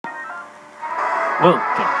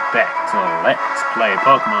Welcome back to Let's Play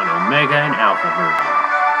Pokemon Omega and Alpha version.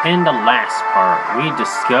 In the last part, we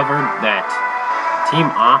discovered that Team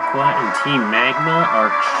Aqua and Team Magma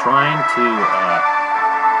are trying to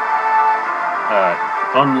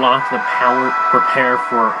unlock the power, prepare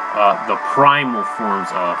for the primal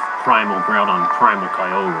forms of Primal Groudon and Primal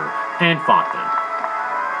Kyogre, and fought them.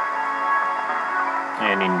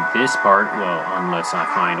 And in this part, well, unless I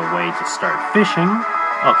find a way to start fishing,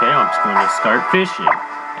 okay, I'm just going to start fishing.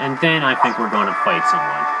 And then I think we're going to fight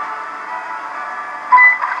someone.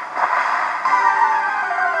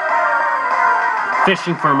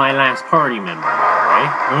 Fishing for my last party member,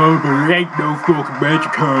 alright? Oh, but it ain't no fucking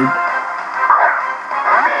Magikarp.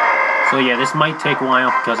 So yeah, this might take a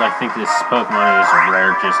while because I think this Pokemon is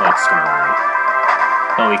rare just like Skarmory.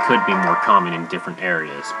 Though he could be more common in different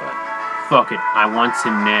areas, but fuck it, I want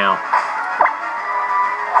him now.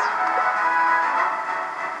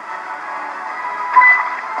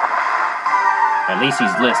 At least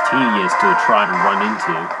he's less tedious to try to run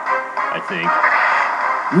into, I think.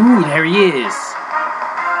 Ooh, there he is!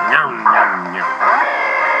 Nom, nom, nom.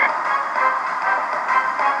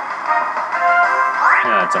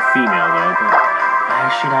 Yeah, it's a female though, but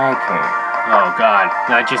why should I care? Oh god,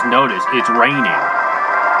 I just noticed, it's raining.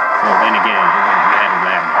 Well, then again, it won't matter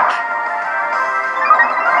that much.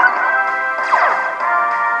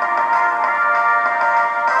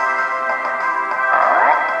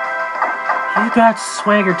 You got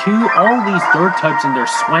swagger too? All these dark types and their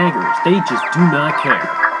swaggers, they just do not care.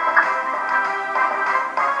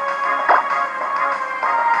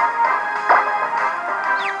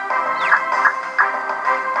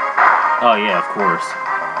 Oh yeah, of course.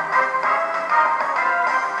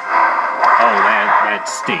 Oh, that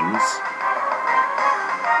stings.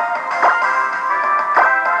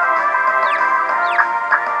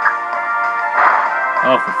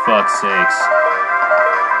 Oh, for fuck's sakes.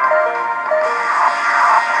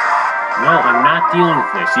 No, I'm not dealing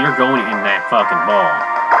with this. You're going in that fucking ball.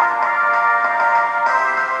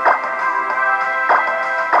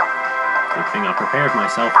 Good thing I prepared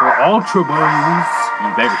myself for Ultra Balls. You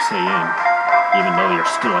better stay in, even though you're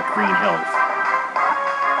still at green health.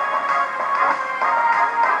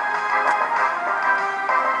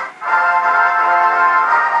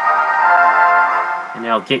 And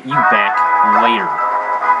I'll get you back later.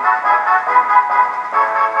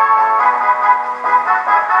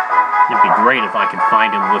 It'd be great if I could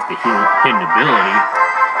find him with the hidden ability.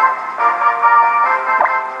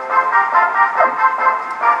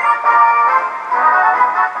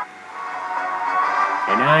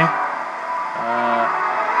 Can I?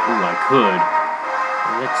 Ooh, I could.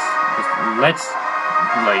 Let's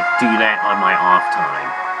like do that on my off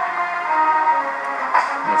time.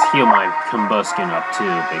 Let's heal my Combusken up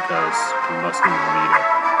too, because Combusken will need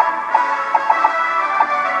it.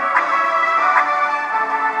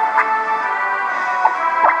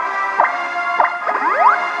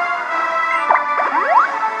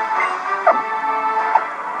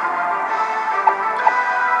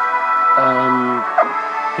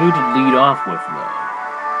 Who to lead off with, though?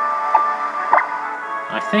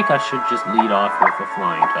 I think I should just lead off with a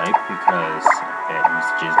flying type, because I bet he's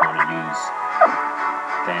just going to use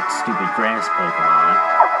that stupid grass Pokemon.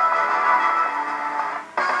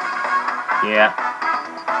 Yeah.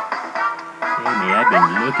 Hey man, I've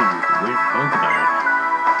been looking for weird Pokemon.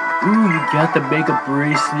 Ooh, you got the Mega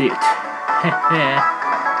Bracelet.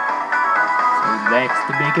 So that's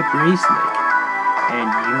the Mega Bracelet. And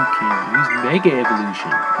you can use Mega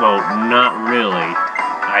Evolution. Well, not really.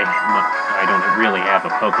 I don't really have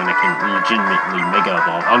a Pokemon that can legitimately Mega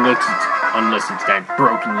Evolve. Unless it's that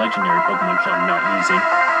broken legendary Pokemon which I'm not using.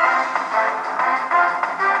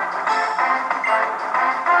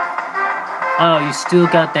 Oh, you still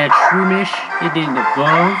got that Shroomish? It didn't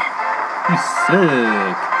evolve? You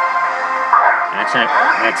suck.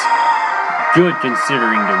 That's good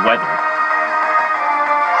considering the weather.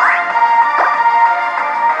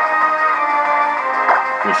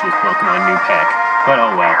 Wish this Pokemon knew Peck. But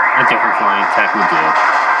oh well, a different flying attack would do.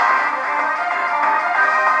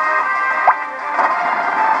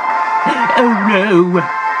 Oh no!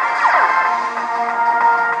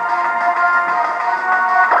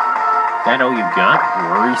 That all you got?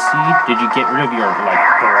 Worry Seed? Did you get rid of your, like,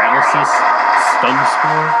 paralysis stun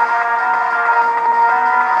spore?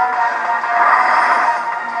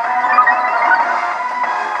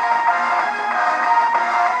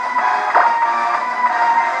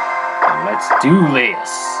 Let's do this.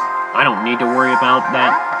 I don't need to worry about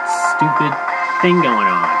that stupid thing going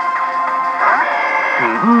on.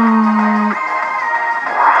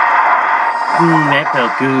 That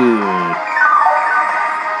felt good.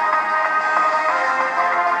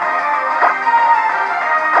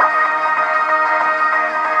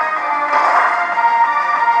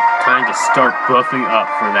 to start buffing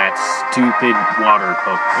up for that stupid water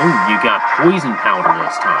poke. Oh, you got poison powder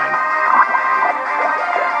this time.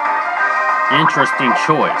 Interesting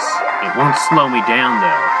choice. It won't slow me down,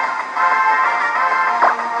 though.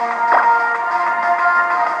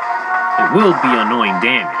 It will be annoying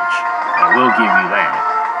damage. I will give you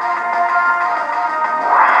that.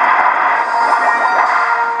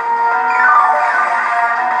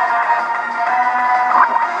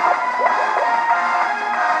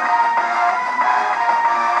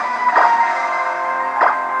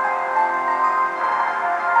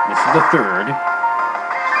 This is the third.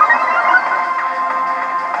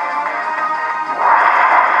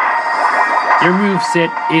 Your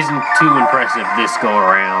moveset isn't too impressive this go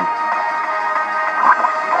around.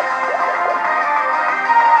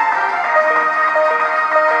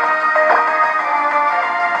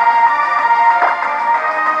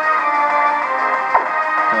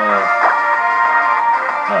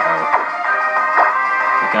 Uh-oh.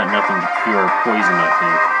 I got nothing to cure poison, I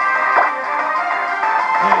think.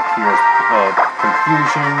 Cures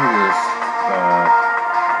confusion, this,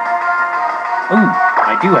 ooh,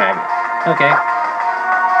 I do have it. Okay.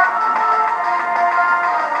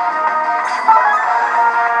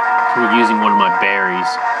 We're using one of my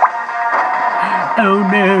berries. Oh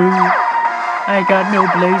no! I got no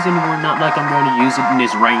blaze anymore, not like I'm going to use it in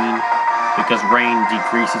this rain, because rain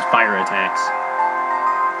decreases fire attacks.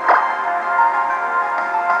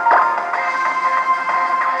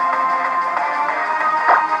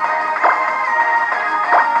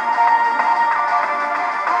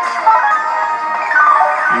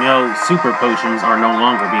 You know, super potions are no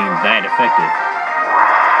longer being that effective.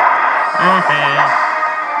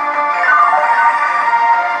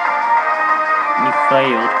 You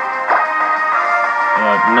failed.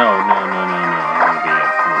 No. I'm gonna be at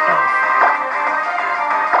full health.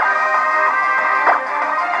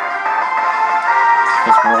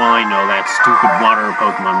 Because for all I know, that stupid water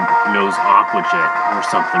Pokemon knows Aqua Jet or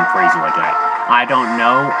something crazy like that. I don't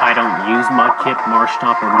know. I don't use Mudkip,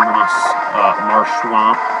 Marshtomp, or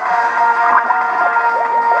Marshswamp.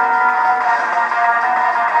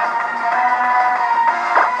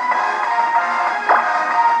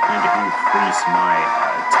 And to increase my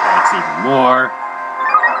attacks even more.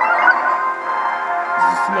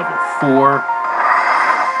 This is level 4.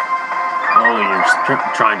 Oh, you're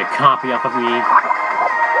trying to copy off of me,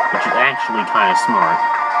 which is actually kind of smart.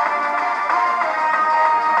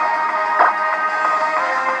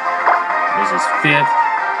 This is 5th.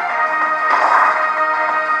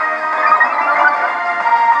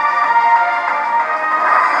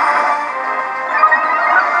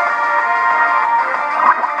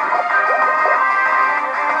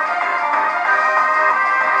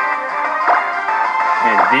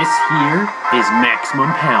 And this here is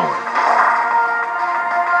maximum power.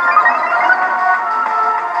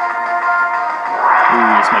 Ooh,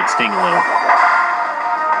 this might sting a little.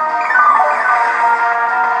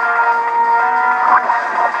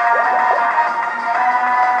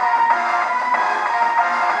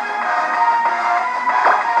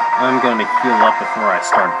 I'm gonna heal up before I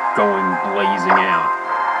start going blazing out.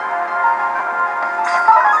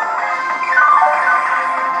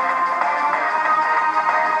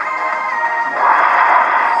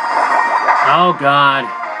 Oh god.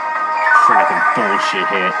 Freaking bullshit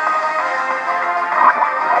hit.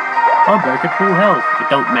 I'm back at full health. It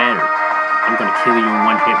don't matter. I'm gonna kill you in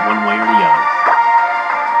one hit one way or the other.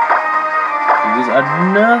 Use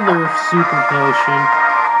another super potion.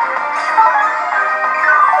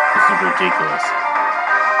 This is ridiculous.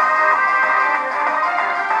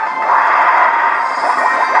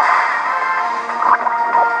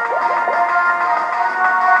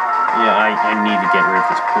 Yeah, I need to get rid of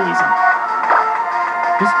this poison.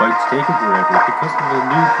 This fight's taking forever because of the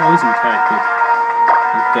new poison tactic.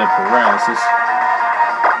 With that paralysis.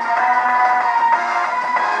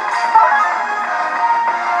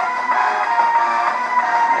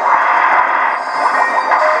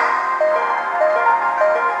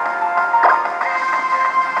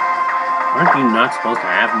 Aren't you not supposed to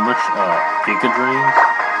have much Giga Drains?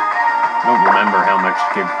 I don't remember how much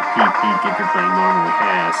PP Giga Drain normally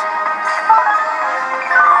has.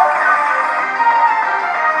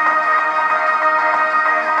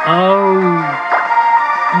 Oh,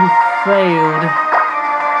 you failed.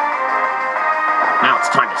 Now it's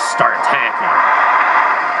time to start attacking.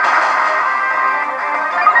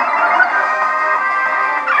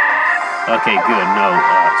 Okay, good. No,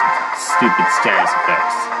 stupid status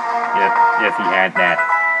effects. If he had that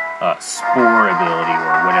spore ability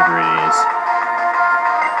or whatever it is.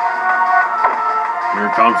 Here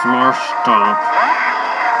comes Marshtomp.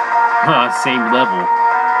 Same level.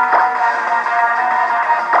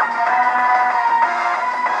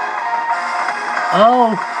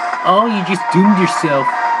 Oh! Oh, you just doomed yourself.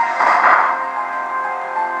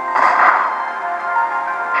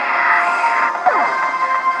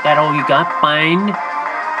 That all you got? Fine.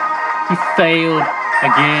 You failed.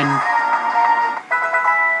 Again.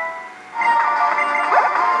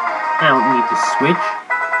 I don't need to switch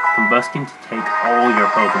Combustion to take all your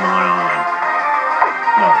Pokemon on.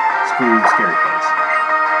 No, screw Scary Face.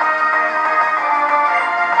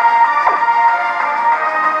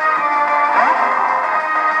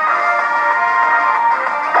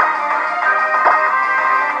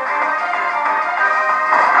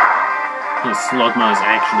 Slugma is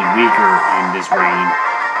actually weaker in this rain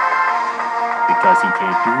because he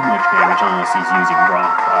can't do much damage unless he's using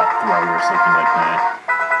Rock Throw or something like that.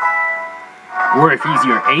 Or if he's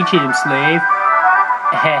your HM slave.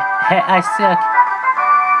 I suck.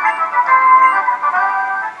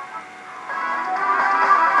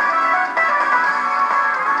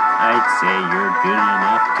 I'd say you're good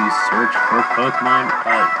enough to search for Pokemon.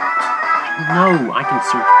 No, I can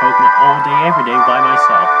search Pokemon all day, every day by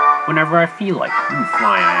myself. Whenever I feel like. Ooh,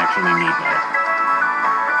 Fly, I actually need that.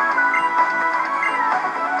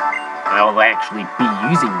 I'll actually be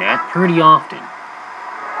using that pretty often.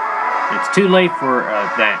 It's too late for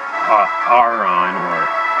that Aron or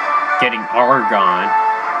getting Argon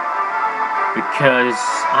because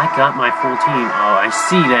I got my full team. Oh, I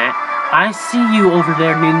see that. I see you over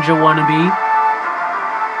there, Ninja Wannabe.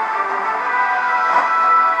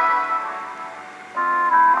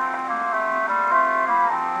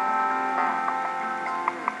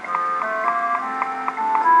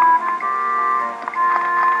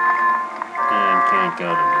 Go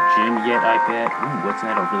to the gym yet, I bet. Ooh, what's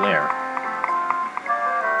that over there?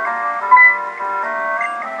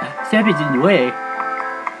 Step is in the way.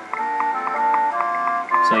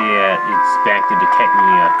 So yeah, it's back to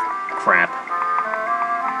Detectania crap.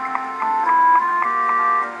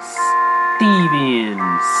 Steven,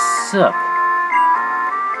 sup?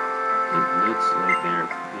 It looks like they're,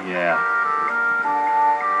 yeah.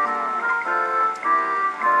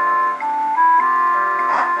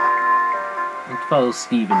 Let's follow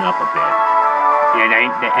Steven up a bit. It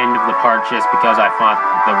ain't the end of the part just because I fought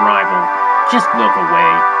the rival. Just look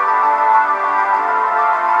away.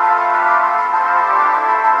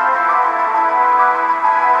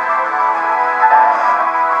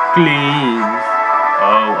 Please.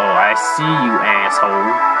 Oh, I see you,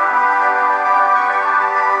 asshole.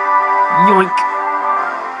 Yoink.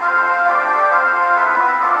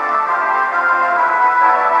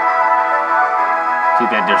 Too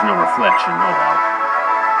bad there's no reflection. Oh well.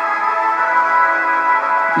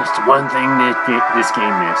 Just one thing that this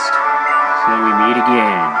game missed. So we meet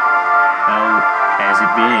again. How has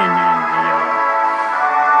it been? And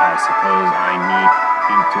I suppose I need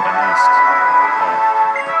to ask.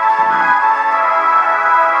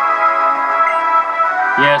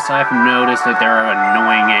 Yes, I've noticed that there are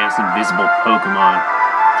annoying ass invisible Pokemon.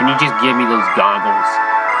 Can you just give me those goggles?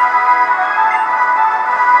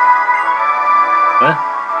 Huh?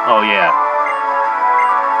 Oh, yeah.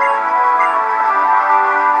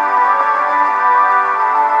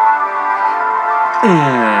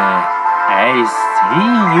 I see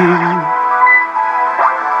you.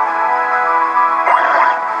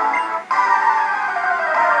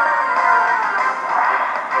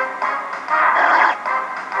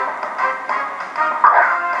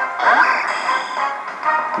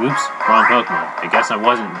 Oops, wrong Pokemon. I guess I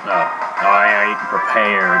wasn't,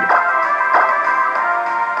 prepared.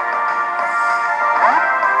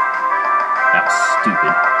 That was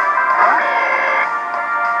stupid.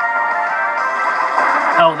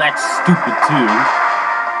 Oh, that's stupid too.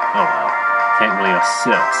 Oh well. Technically it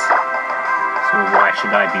sucks. So why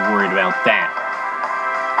should I be worried about that?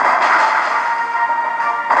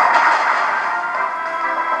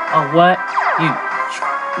 Oh, what? You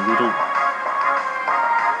little...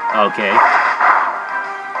 Okay.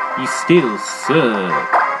 You still suck.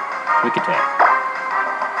 Quick attack.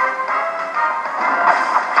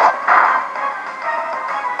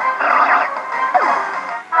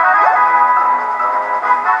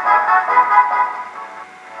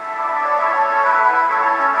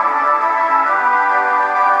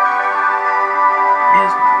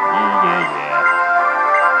 Yes. Yeah.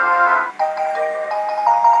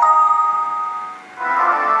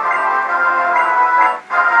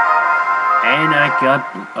 And I got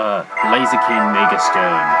Blaziken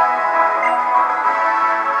Megastone.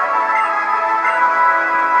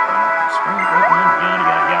 Spring Pokemon,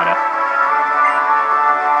 yada.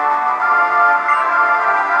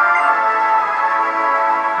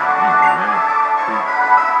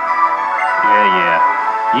 Yeah.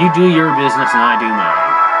 You do your business and I do mine.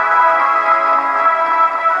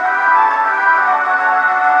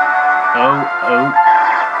 Ooh,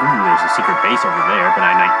 there's a secret base over there, but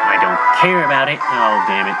I don't care about it. Oh,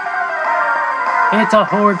 damn it. It's a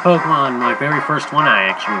Horde Pokemon, my very first one I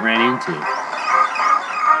actually ran into.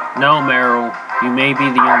 No, Meryl, you may be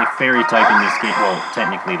the only fairy type in this game. Well,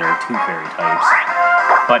 technically there are 2 fairy types.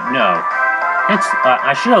 But no.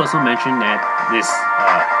 I should also mention that this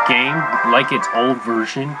game, like its old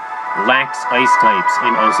version, lacks ice types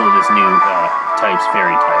and also this new types,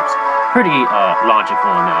 fairy types. Pretty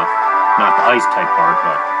logical enough. Not the ice type part,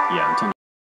 but yeah, until